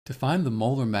To find the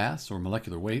molar mass or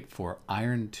molecular weight for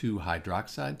iron 2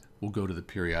 hydroxide, we'll go to the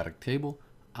periodic table.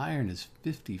 Iron is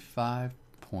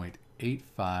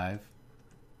 55.85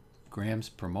 grams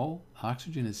per mole.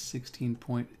 Oxygen is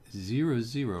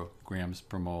 16.00 grams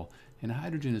per mole. And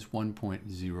hydrogen is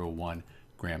 1.01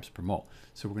 grams per mole.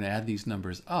 So we're going to add these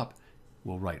numbers up.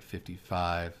 We'll write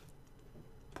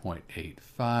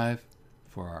 55.85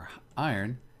 for our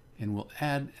iron. And we'll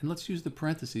add, and let's use the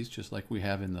parentheses just like we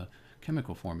have in the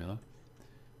chemical formula,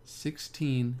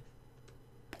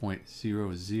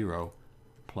 16.00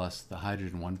 plus the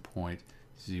hydrogen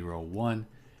 1.01,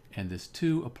 and this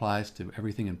 2 applies to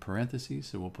everything in parentheses,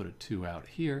 so we'll put a 2 out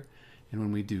here. And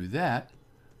when we do that,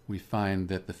 we find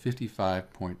that the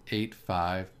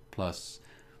 55.85 plus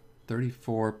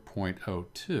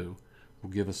 34.02 will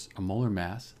give us a molar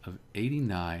mass of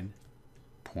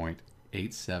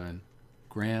 89.87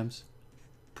 grams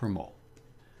per mole.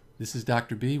 This is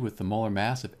Dr. B with the molar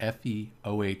mass of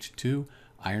FeOH2,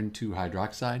 iron 2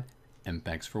 hydroxide, and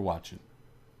thanks for watching.